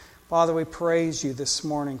Father, we praise you this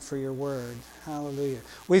morning for your word. Hallelujah.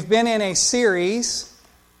 We've been in a series.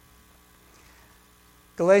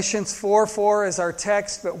 Galatians 4:4 is our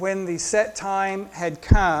text, but when the set time had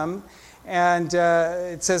come, and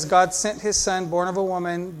it says God sent His Son, born of a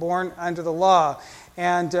woman, born under the law.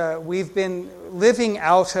 And we've been living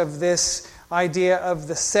out of this idea of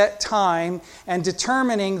the set time and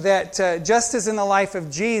determining that just as in the life of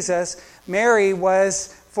Jesus, Mary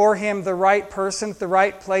was for him the right person, at the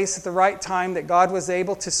right place, at the right time, that God was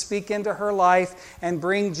able to speak into her life and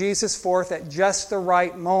bring Jesus forth at just the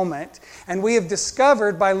right moment. And we have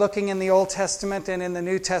discovered by looking in the Old Testament and in the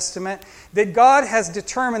New Testament that God has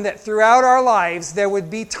determined that throughout our lives there would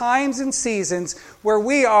be times and seasons where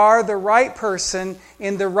we are the right person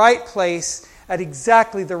in the right place at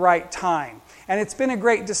exactly the right time. And it's been a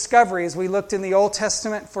great discovery as we looked in the Old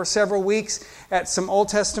Testament for several weeks at some Old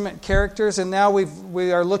Testament characters, and now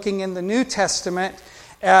we are looking in the New Testament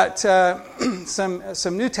at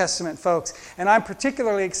some New Testament folks. And I'm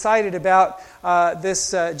particularly excited about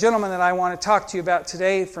this gentleman that I want to talk to you about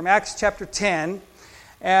today from Acts chapter 10.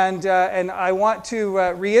 And I want to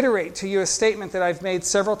reiterate to you a statement that I've made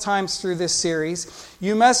several times through this series.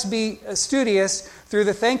 You must be studious through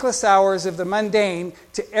the thankless hours of the mundane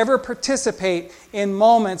to ever participate in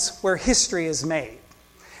moments where history is made.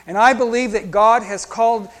 And I believe that God has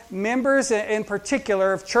called members in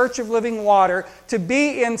particular of Church of Living Water to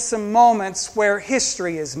be in some moments where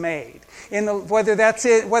history is made. Whether that's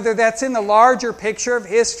in the larger picture of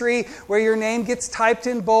history where your name gets typed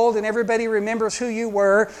in bold and everybody remembers who you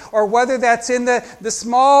were, or whether that's in the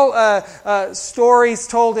small stories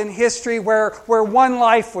told in history where one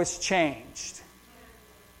life was changed.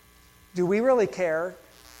 Do we really care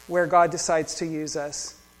where God decides to use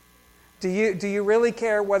us? Do you really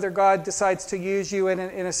care whether God decides to use you in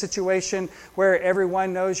a situation where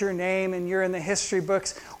everyone knows your name and you're in the history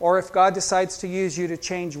books, or if God decides to use you to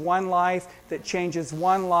change one life, that changes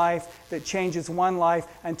one life, that changes one life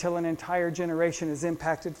until an entire generation is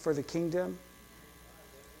impacted for the kingdom?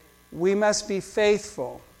 We must be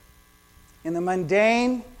faithful in the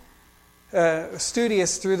mundane,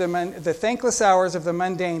 studious through the thankless hours of the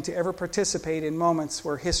mundane to ever participate in moments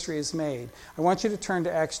where history is made. I want you to turn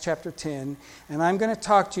to Acts chapter 10, and I'm going to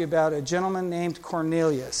talk to you about a gentleman named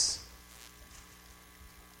Cornelius.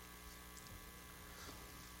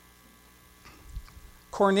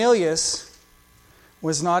 Cornelius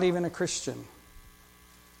was not even a Christian.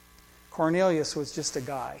 Cornelius was just a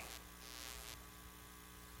guy.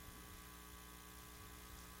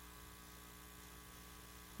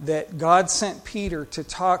 That God sent Peter to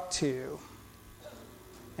talk to.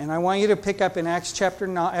 And I want you to pick up in Acts chapter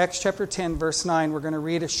 10, verse 9. We're going to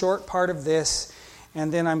read a short part of this,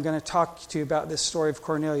 and then I'm going to talk to you about this story of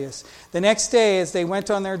Cornelius. The next day, as they went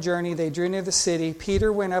on their journey, they drew near the city.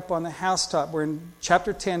 Peter went up on the housetop. We're in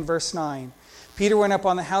chapter 10, verse 9. Peter went up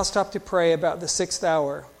on the housetop to pray about the 6th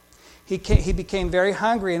hour. He became very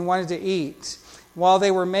hungry and wanted to eat. While they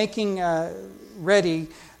were making ready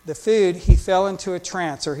the food, he fell into a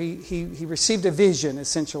trance, or he received a vision,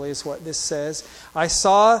 essentially is what this says. I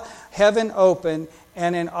saw heaven open,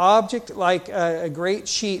 and an object like a great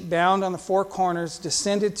sheet bound on the four corners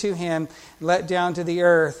descended to him, let down to the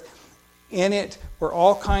earth. In it were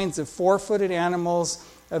all kinds of four-footed animals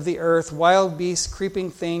of the earth, wild beasts, creeping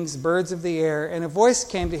things, birds of the air. And a voice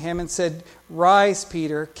came to him and said, "Rise,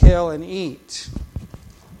 Peter, kill and eat."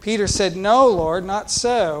 Peter said, "No, Lord, not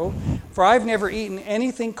so, for I've never eaten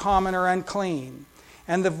anything common or unclean."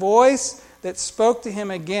 And the voice that spoke to him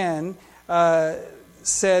again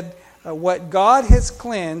said, "What God has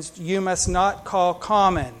cleansed, you must not call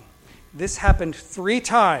common." This happened 3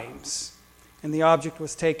 times, and the object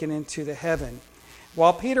was taken into the heaven.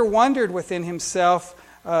 While Peter wondered within himself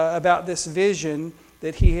about this vision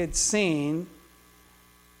that he had seen,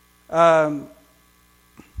 men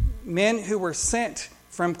who were sent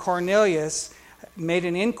from Cornelius made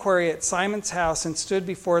an inquiry at Simon's house and stood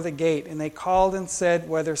before the gate. And they called and said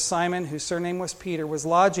whether Simon, whose surname was Peter, was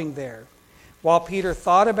lodging there. While Peter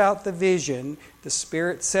thought about the vision, the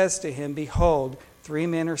Spirit says to him, "Behold, 3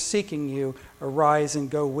 men are seeking you. Arise and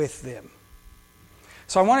go with them."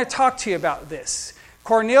 So I want to talk to you about this.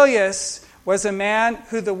 Cornelius was a man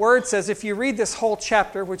who the Word says, if you read this whole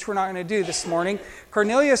chapter, which we're not going to do this morning,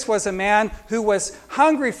 Cornelius was a man who was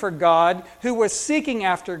hungry for God, who was seeking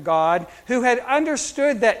after God, who had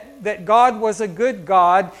understood that God was a good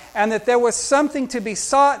God and that there was something to be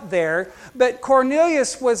sought there. But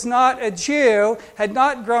Cornelius was not a Jew, had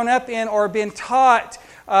not grown up in or been taught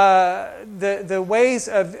the ways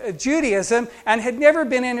of Judaism, and had never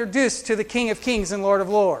been introduced to the King of Kings and Lord of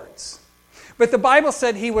Lords. But the Bible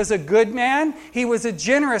said he was a good man, he was a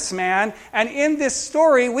generous man, and in this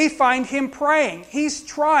story we find him praying. He's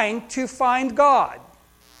trying to find God.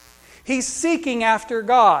 He's seeking after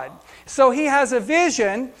God. So he has a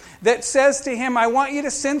vision that says to him, I want you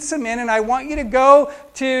to send some men, and I want you to go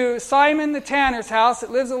to Simon the tanner's house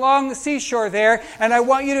that lives along the seashore there, and I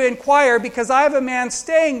want you to inquire, because I have a man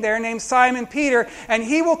staying there named Simon Peter, and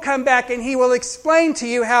he will come back and he will explain to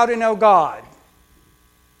you how to know God.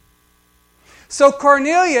 So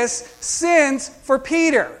Cornelius sends for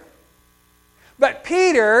Peter. But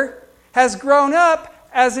Peter has grown up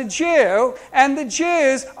as a Jew, and the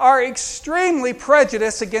Jews are extremely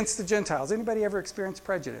prejudiced against the Gentiles. Anybody ever experienced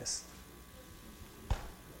prejudice?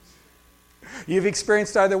 You've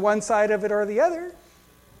experienced either one side of it or the other.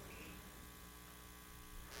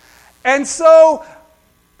 And so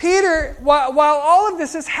Peter, while all of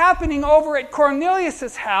this is happening over at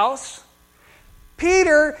Cornelius' house,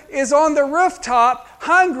 Peter is on the rooftop,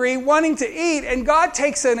 hungry, wanting to eat, and God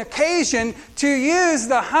takes an occasion to use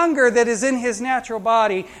the hunger that is in his natural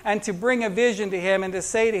body and to bring a vision to him and to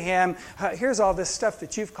say to him, here's all this stuff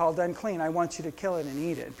that you've called unclean. I want you to kill it and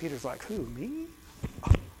eat it. And Peter's like, who, me?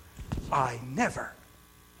 Oh, I never.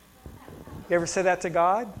 You ever said that to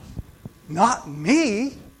God? Not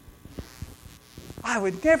me. I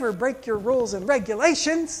would never break your rules and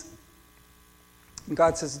regulations. And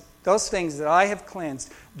God says, those things that I have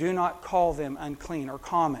cleansed, do not call them unclean or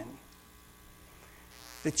common.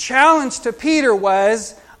 The challenge to Peter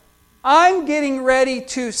was, I'm getting ready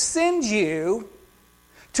to send you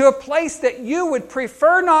to a place that you would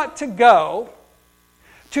prefer not to go,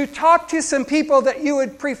 to talk to some people that you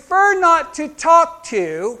would prefer not to talk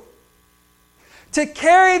to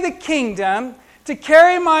carry the kingdom, to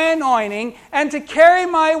carry my anointing, and to carry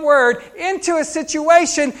my word into a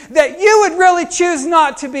situation that you would really choose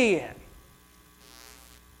not to be in.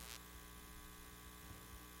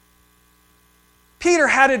 Peter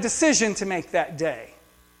had a decision to make that day.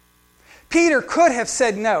 Peter could have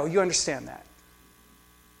said no. You understand that?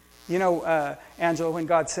 You know, Angela, when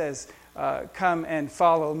God says, come and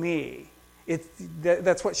follow me,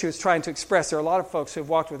 that's what she was trying to express. There are a lot of folks who have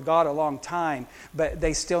walked with God a long time, but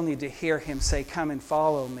they still need to hear him say, come and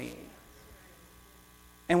follow me.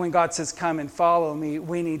 And when God says, come and follow me,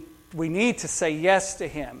 we need to say yes to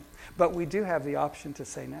him. But we do have the option to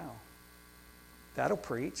say no. That'll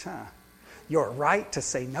preach, huh? Your right to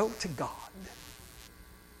say no to God.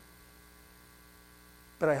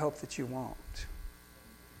 But I hope that you won't.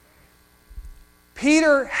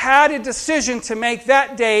 Peter had a decision to make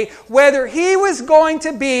that day whether he was going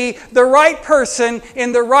to be the right person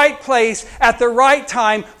in the right place at the right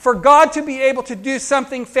time for God to be able to do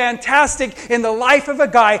something fantastic in the life of a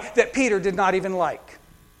guy that Peter did not even like.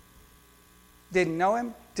 Didn't know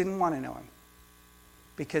him, didn't want to know him.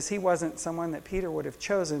 Because he wasn't someone that Peter would have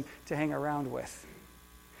chosen to hang around with.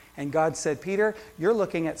 And God said, Peter, you're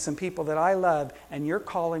looking at some people that I love and you're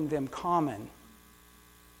calling them common.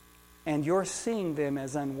 And you're seeing them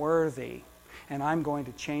as unworthy. And I'm going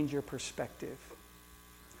to change your perspective.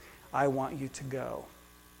 I want you to go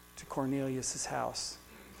to Cornelius' house.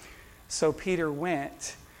 So Peter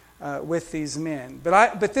went with these men.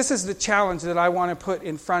 But this is the challenge that I want to put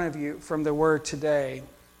in front of you from the Word today.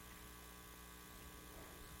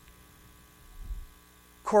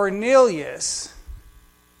 Cornelius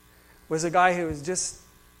was a guy who was just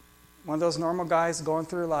one of those normal guys going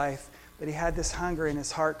through life. But he had this hunger in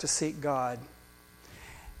his heart to seek God.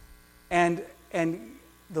 And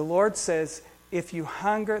the Lord says, if you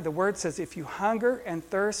hunger, the Word says, if you hunger and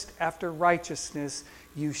thirst after righteousness,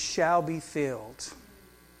 you shall be filled. Is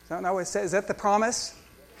that not what it says? Is that the promise?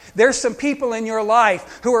 There's some people in your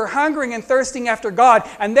life who are hungering and thirsting after God,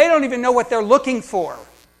 and they don't even know what they're looking for.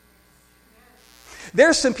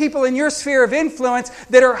 There's some people in your sphere of influence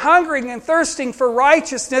that are hungering and thirsting for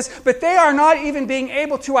righteousness, but they are not even being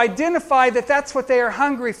able to identify that that's what they are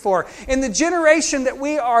hungry for. In the generation that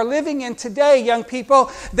we are living in today, young people,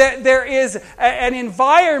 that there is an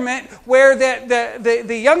environment where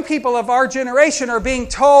the young people of our generation are being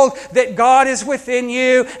told that God is within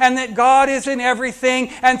you and that God is in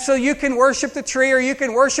everything, and so you can worship the tree or you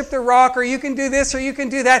can worship the rock or you can do this or you can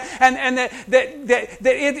do that, and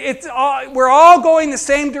we're all going the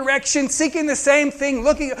same direction, seeking the same thing,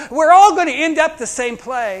 we're all going to end up the same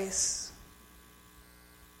place.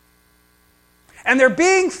 And they're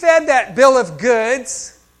being fed that bill of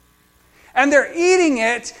goods, and they're eating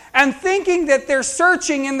it and thinking that they're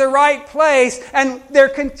searching in the right place, and they're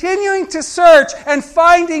continuing to search and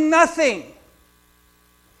finding nothing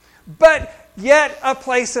but yet a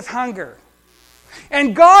place of hunger.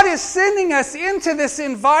 And God is sending us into this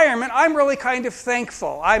environment. I'm really kind of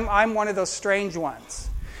thankful. I'm one of those strange ones.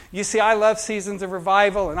 You see, I love seasons of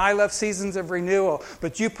revival and I love seasons of renewal.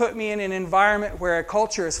 But you put me in an environment where a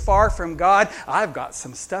culture is far from God, I've got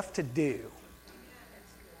some stuff to do.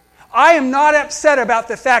 I am not upset about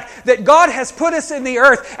the fact that God has put us in the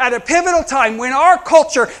earth at a pivotal time when our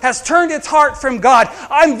culture has turned its heart from God.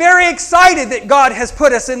 I'm very excited that God has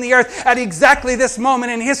put us in the earth at exactly this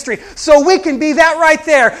moment in history so we can be that right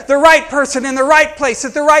there, the right person in the right place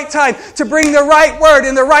at the right time to bring the right word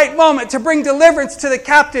in the right moment, to bring deliverance to the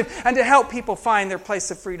captive and to help people find their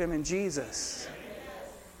place of freedom in Jesus.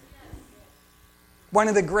 One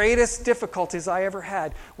of the greatest difficulties I ever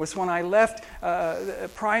had was when I left a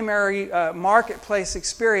primary marketplace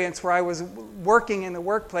experience where I was working in the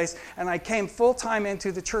workplace and I came full-time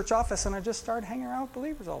into the church office and I just started hanging around with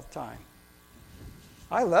believers all the time.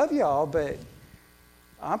 I love y'all, but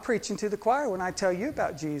I'm preaching to the choir when I tell you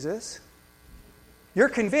about Jesus. You're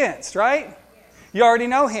convinced, right? You already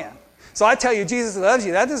know Him. So I tell you Jesus loves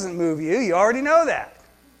you. That doesn't move you. You already know that.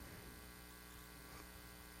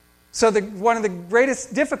 So one of the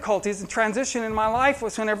greatest difficulties and transition in my life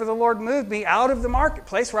was whenever the Lord moved me out of the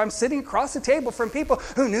marketplace where I'm sitting across the table from people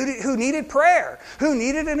who needed prayer, who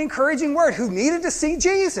needed an encouraging word, who needed to see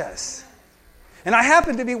Jesus. And I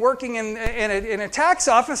happened to be working in a tax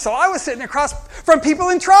office, so I was sitting across from people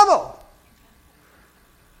in trouble.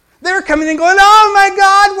 They were coming in going, oh my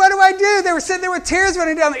God, what do I do? They were sitting there with tears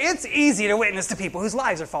running down. It's easy to witness to people whose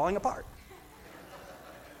lives are falling apart.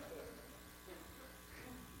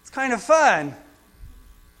 Kind of fun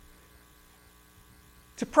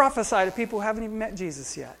to prophesy to people who haven't even met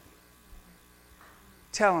Jesus yet.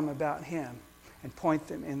 Tell them about Him and point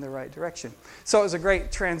them in the right direction. So it was a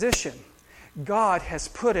great transition. God has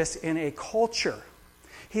put us in a culture.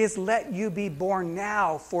 He has let you be born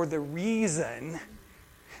now for the reason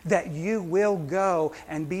that you will go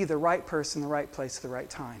and be the right person, the right place, the right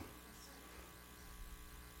time.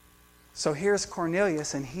 So here's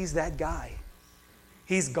Cornelius, and he's that guy.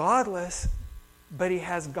 He's godless, but he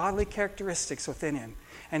has godly characteristics within him.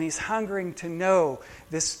 And he's hungering to know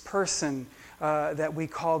this person that we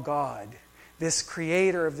call God, this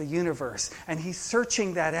creator of the universe. And he's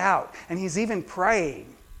searching that out. And he's even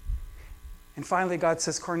praying. And finally God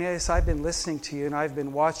says, Cornelius, I've been listening to you and I've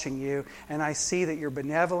been watching you. And I see that you're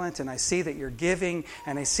benevolent and I see that you're giving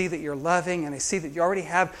and I see that you're loving and I see that you already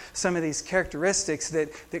have some of these characteristics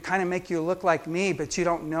that kind of make you look like me, but you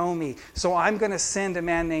don't know me. So I'm going to send a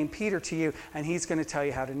man named Peter to you and he's going to tell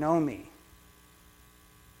you how to know me.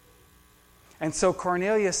 And so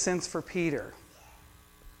Cornelius sends for Peter.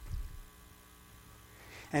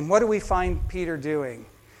 And what do we find Peter doing?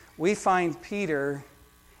 We find Peter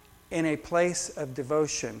in a place of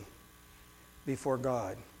devotion before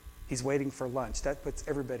God. He's waiting for lunch. That puts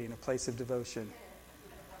everybody in a place of devotion.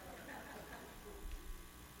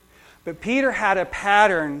 But Peter had a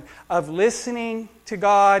pattern of listening to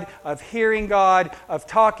God, of hearing God, of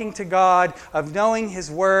talking to God, of knowing His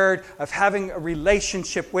Word, of having a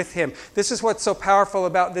relationship with Him. This is what's so powerful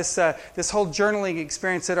about this whole journaling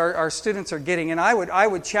experience that our students are getting. And I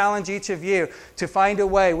would challenge each of you to find a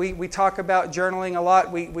way. We talk about journaling a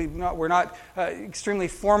lot. We're not extremely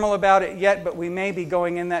formal about it yet, but we may be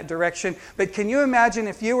going in that direction. But can you imagine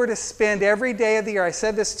if you were to spend every day of the year, I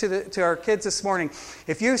said this to our kids this morning,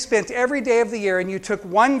 if you spent every day of the year and you took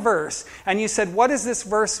one verse and you said, what does this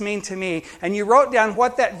verse mean to me? And you wrote down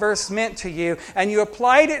what that verse meant to you and you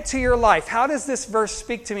applied it to your life. How does this verse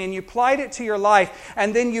speak to me? And you applied it to your life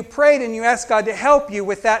and then you prayed and you asked God to help you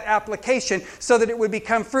with that application so that it would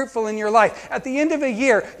become fruitful in your life. At the end of a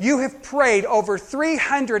year, you have prayed over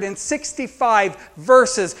 365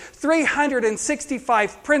 verses,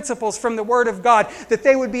 365 principles from the Word of God, that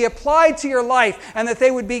they would be applied to your life and that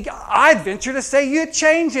they would be, I'd venture to say, you'd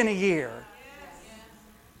change in a year.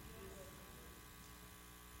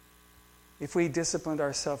 If we disciplined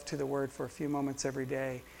ourselves to the Word for a few moments every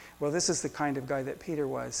day. Well, this is the kind of guy that Peter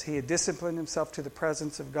was. He had disciplined himself to the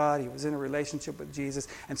presence of God. He was in a relationship with Jesus.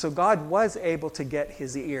 And so God was able to get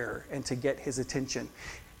his ear and to get his attention.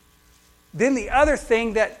 Then the other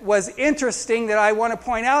thing that was interesting that I want to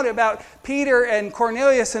point out about Peter and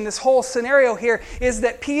Cornelius and this whole scenario here is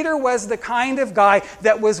that Peter was the kind of guy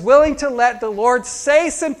that was willing to let the Lord say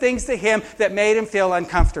some things to him that made him feel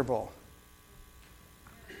uncomfortable.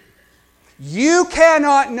 You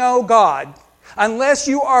cannot know God unless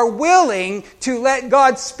you are willing to let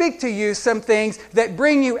God speak to you some things that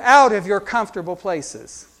bring you out of your comfortable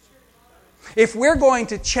places. If we're going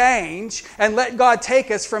to change and let God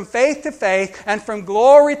take us from faith to faith and from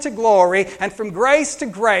glory to glory and from grace to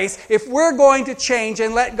grace, if we're going to change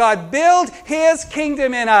and let God build His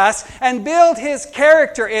kingdom in us and build His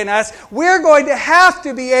character in us, we're going to have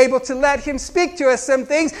to be able to let Him speak to us some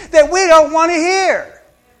things that we don't want to hear.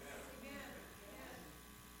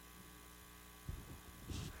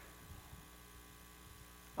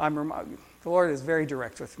 The Lord is very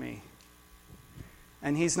direct with me.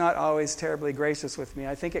 And He's not always terribly gracious with me.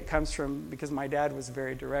 I think it comes from because my dad was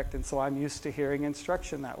very direct, and so I'm used to hearing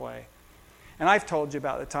instruction that way. And I've told you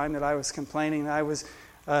about the time that I was complaining.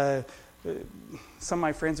 Some of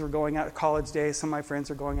my friends were going out to college days. Some of my friends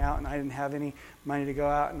were going out, and I didn't have any money to go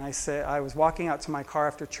out. And I was walking out to my car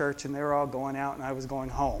after church, and they were all going out, and I was going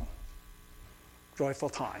home. Joyful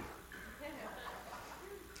time.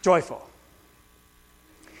 Joyful.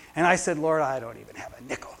 And I said, Lord, I don't even have a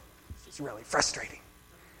nickel. This is really frustrating.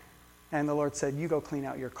 And the Lord said, you go clean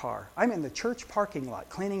out your car. I'm in the church parking lot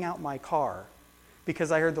cleaning out my car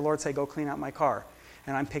because I heard the Lord say, go clean out my car.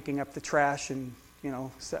 And I'm picking up the trash and,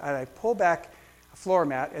 so I pull back a floor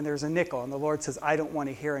mat and there's a nickel. And the Lord says, I don't want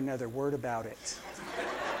to hear another word about it.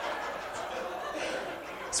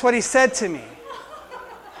 That's what He said to me.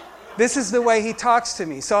 This is the way He talks to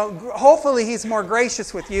me. So hopefully He's more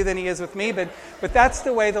gracious with you than He is with me, but that's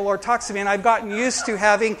the way the Lord talks to me. And I've gotten used to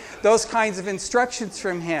having those kinds of instructions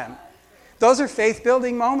from Him. Those are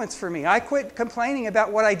faith-building moments for me. I quit complaining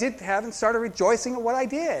about what I did have and started rejoicing at what I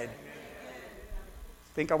did.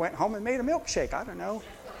 I think I went home and made a milkshake. I don't know.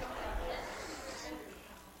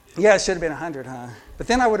 Yeah, it should have been 100, huh? But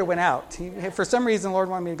then I would have went out. For some reason, the Lord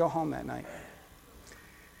wanted me to go home that night.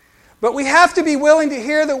 But we have to be willing to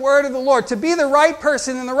hear the word of the Lord. To be the right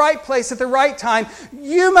person in the right place at the right time,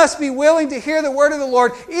 you must be willing to hear the word of the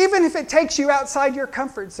Lord, even if it takes you outside your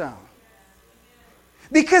comfort zone.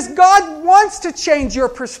 Because God wants to change your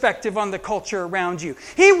perspective on the culture around you.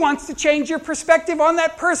 He wants to change your perspective on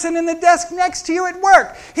that person in the desk next to you at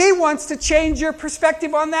work. He wants to change your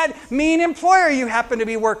perspective on that mean employer you happen to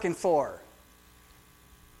be working for.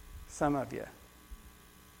 Some of you.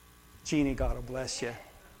 Jeannie, God will bless you.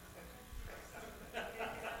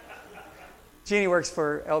 Jeannie works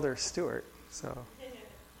for Elder Stewart, so.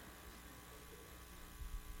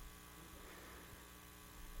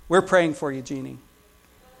 We're praying for you, Jeannie.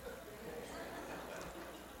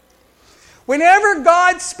 Whenever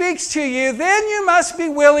God speaks to you, then you must be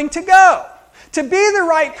willing to go. To be the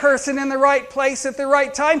right person in the right place at the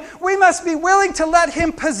right time, we must be willing to let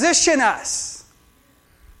Him position us.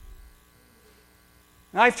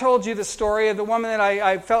 And I've told you the story of the woman that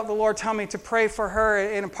I felt the Lord tell me to pray for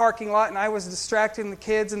her in a parking lot, and I was distracting the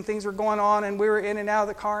kids and things were going on, and we were in and out of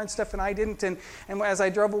the car and stuff, and I didn't. And as I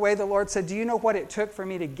drove away, the Lord said, do you know what it took for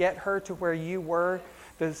me to get her to where you were?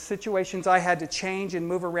 The situations I had to change and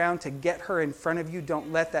move around to get her in front of you,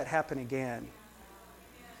 don't let that happen again.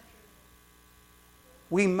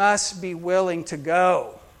 We must be willing to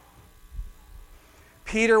go.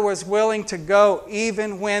 Peter was willing to go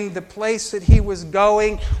even when the place that he was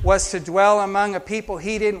going was to dwell among a people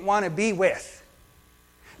he didn't want to be with.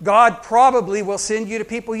 God probably will send you to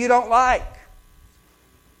people you don't like.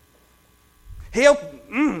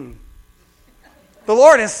 The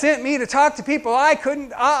Lord has sent me to talk to people I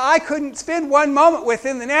couldn't spend one moment with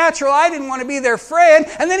in the natural. I didn't want to be their friend,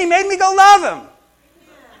 and then He made me go love them.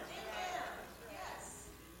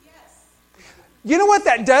 You know what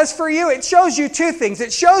that does for you? It shows you two things.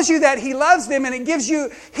 It shows you that He loves them, and it gives you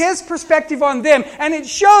His perspective on them, and it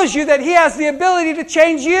shows you that He has the ability to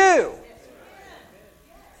change you.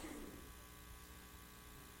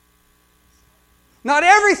 Not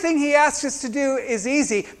everything He asks us to do is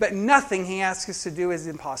easy, but nothing He asks us to do is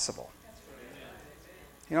impossible.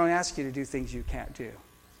 He don't ask you to do things you can't do.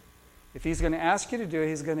 If He's going to ask you to do it,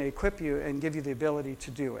 He's going to equip you and give you the ability to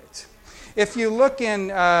do it. If you look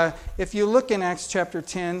in Acts chapter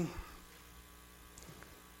 10,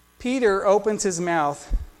 Peter opens his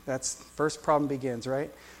mouth. That's first problem begins, right?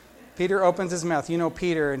 Peter opens his mouth. You know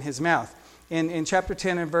Peter and his mouth. In chapter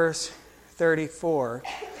 10 and verse 34,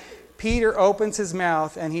 Peter opens his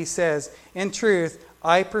mouth and he says, in truth,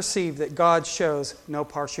 I perceive that God shows no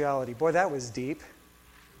partiality. Boy, that was deep.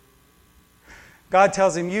 God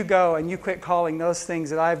tells him, you go and you quit calling those things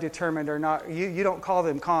that I've determined are not, you don't call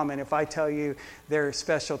them common if I tell you they're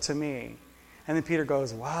special to me. And then Peter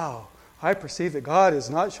goes, wow, I perceive that God is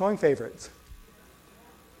not showing favorites.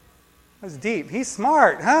 That's deep. He's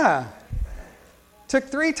smart, huh? Took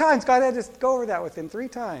 3 times. God had to go over that with him 3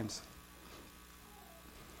 times.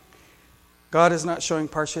 God is not showing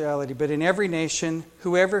partiality, but in every nation,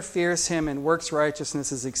 whoever fears him and works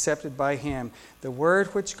righteousness is accepted by him. The word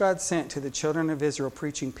which God sent to the children of Israel,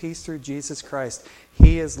 preaching peace through Jesus Christ,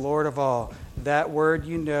 he is Lord of all. That word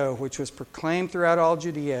you know, which was proclaimed throughout all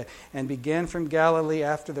Judea and began from Galilee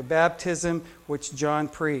after the baptism which John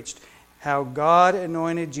preached, how God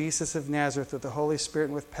anointed Jesus of Nazareth with the Holy Spirit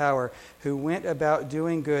and with power, who went about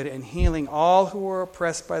doing good and healing all who were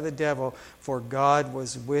oppressed by the devil, for God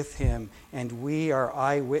was with him, and we are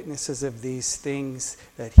eyewitnesses of these things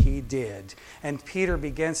that he did. And Peter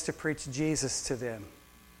begins to preach Jesus to them.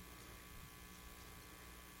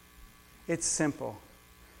 It's simple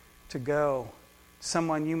to go to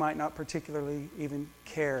someone you might not particularly even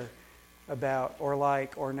care about or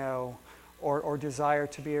like or know or desire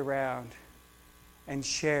to be around, and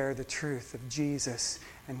share the truth of Jesus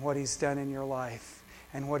and what he's done in your life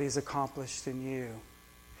and what he's accomplished in you.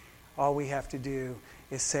 All we have to do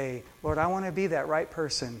is say, Lord, I want to be that right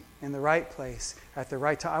person in the right place at the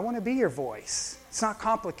right time. I want to be your voice. It's not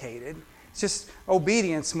complicated. It's just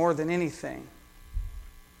obedience more than anything.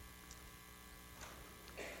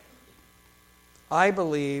 I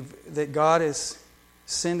believe that God is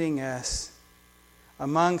sending us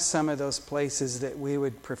among some of those places that we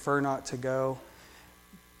would prefer not to go,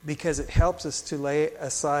 because it helps us to lay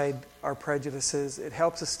aside our prejudices. It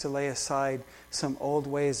helps us to lay aside some old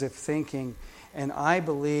ways of thinking. And I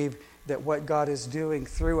believe that what God is doing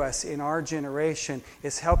through us in our generation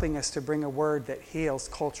is helping us to bring a word that heals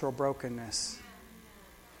cultural brokenness.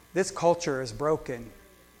 This culture is broken.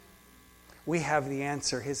 We have the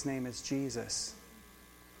answer. His name is Jesus.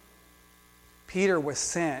 Peter was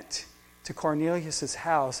sent to Cornelius'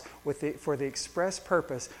 house for the express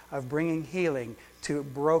purpose of bringing healing to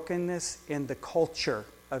brokenness in the culture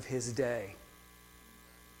of his day.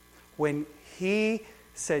 When he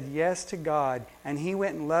said yes to God and he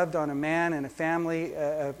went and loved on a man and a family,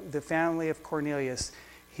 the family of Cornelius,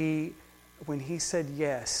 when he said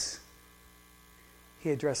yes,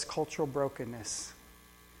 he addressed cultural brokenness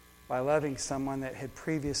by loving someone that had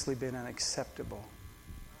previously been unacceptable.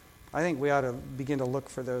 I think we ought to begin to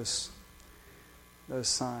look for those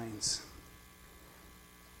signs.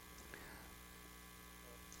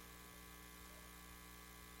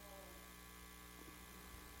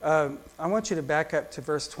 I want you to back up to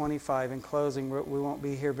verse 25 in closing. We won't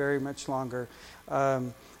be here very much longer.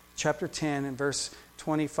 Chapter 10 and verse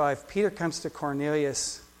 25. Peter comes to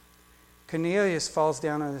Cornelius. Cornelius falls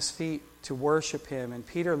down on his feet to worship him, and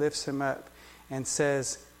Peter lifts him up and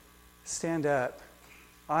says, "Stand up.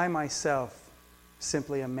 I myself,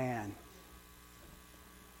 simply a man."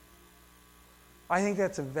 I think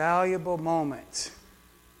that's a valuable moment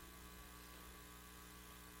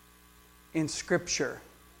in Scripture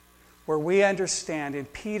where we understand,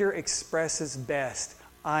 and Peter expresses best,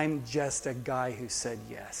 I'm just a guy who said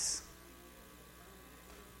yes.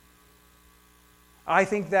 I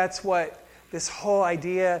think that's what this whole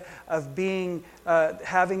idea of being,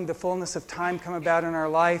 having the fullness of time come about in our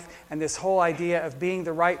life, and this whole idea of being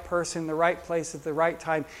the right person, the right place at the right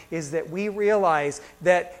time, is that we realize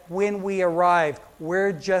that when we arrive,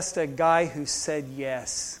 we're just a guy who said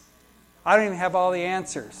yes. I don't even have all the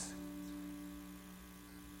answers,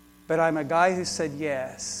 but I'm a guy who said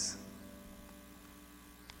yes.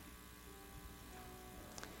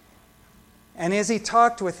 And as he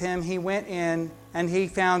talked with him, he went in and he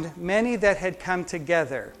found many that had come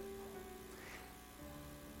together.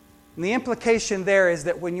 And the implication there is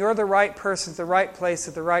that when you're the right person at the right place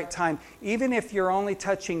at the right time, even if you're only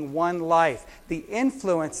touching one life, the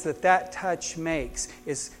influence that touch makes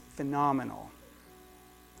is phenomenal.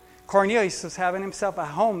 Cornelius was having himself a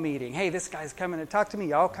home meeting. Hey, this guy's coming to talk to me.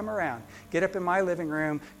 Y'all come around. Get up in my living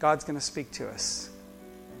room. God's going to speak to us.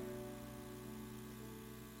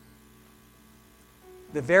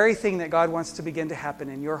 The very thing that God wants to begin to happen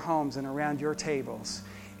in your homes and around your tables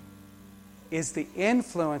is the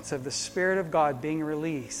influence of the Spirit of God being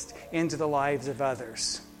released into the lives of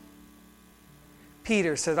others.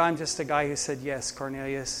 Peter said, I'm just a guy who said yes,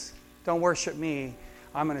 Cornelius. Don't worship me.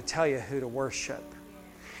 I'm going to tell you who to worship.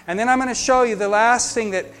 And then I'm going to show you the last thing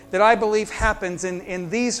that I believe happens in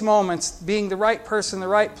these moments, being the right person, the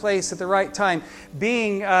right place at the right time,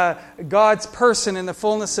 being God's person in the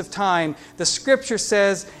fullness of time. The Scripture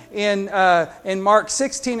says in Mark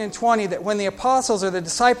 16 and 20 that when the apostles or the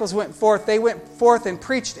disciples went forth, they went forth and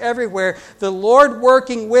preached everywhere, the Lord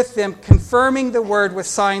working with them, confirming the word with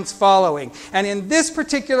signs following. And in this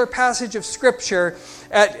particular passage of Scripture,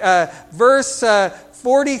 at verse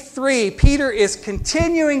 43, Peter is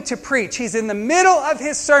continuing to preach. He's in the middle of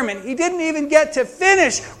his sermon. He didn't even get to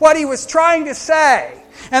finish what he was trying to say.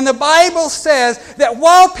 And the Bible says that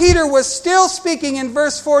while Peter was still speaking in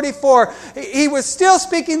verse 44, he was still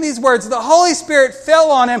speaking these words, the Holy Spirit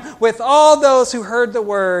fell on him with all those who heard the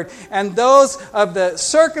word. And those of the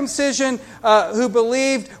circumcision who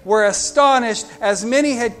believed were astonished, as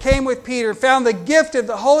many had came with Peter, found the gift of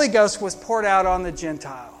the Holy Ghost was poured out on the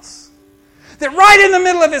Gentiles. That right in the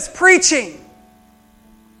middle of his preaching,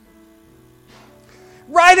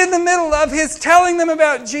 right in the middle of his telling them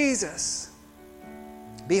about Jesus,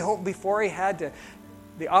 before he had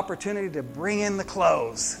the opportunity to bring in the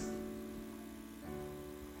clothes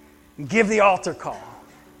and give the altar call,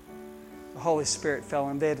 the Holy Spirit fell on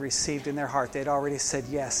them. They had received in their heart. They had already said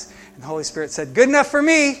yes. And the Holy Spirit said, "Good enough for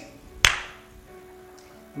me."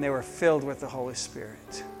 And they were filled with the Holy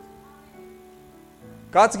Spirit.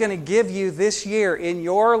 God's going to give you this year in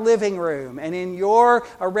your living room and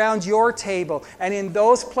around your table and in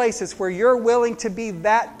those places where you're willing to be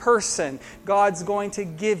that person, God's going to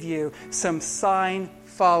give you some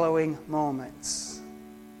sign-following moments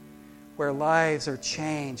where lives are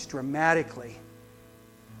changed dramatically.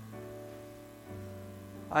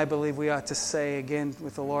 I believe we ought to say again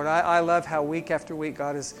with the Lord, I love how week after week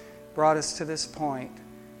God has brought us to this point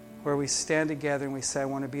where we stand together and we say, I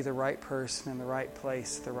want to be the right person in the right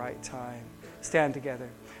place at the right time. Stand together.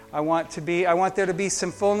 I want there to be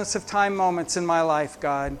some fullness of time moments in my life,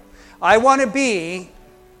 God. I want to be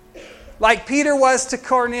like Peter was to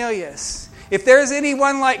Cornelius. If there's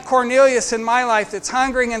anyone like Cornelius in my life that's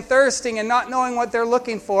hungering and thirsting and not knowing what they're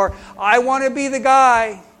looking for, I want to be the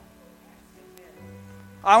guy.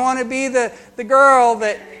 I want to be the girl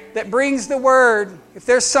that brings the word. If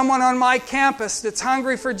there's someone on my campus that's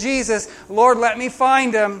hungry for Jesus, Lord, let me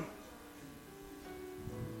find him.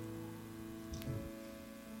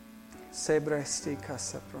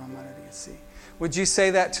 Would you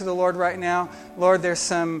say that to the Lord right now? Lord, there's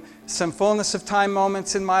some fullness of time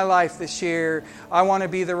moments in my life this year. I want to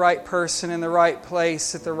be the right person in the right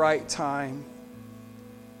place at the right time.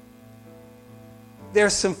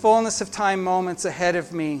 There's some fullness of time moments ahead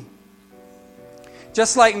of me.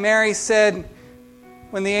 Just like Mary said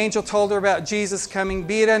when the angel told her about Jesus coming,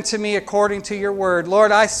 be it unto me according to your word.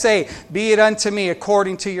 Lord, I say, be it unto me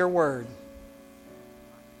according to your word.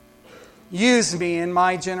 Use me in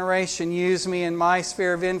my generation. Use me in my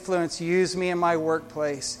sphere of influence. Use me in my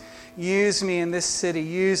workplace. Use me in this city.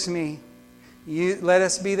 Use me. Let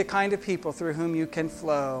us be the kind of people through whom you can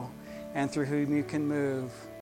flow and through whom you can move.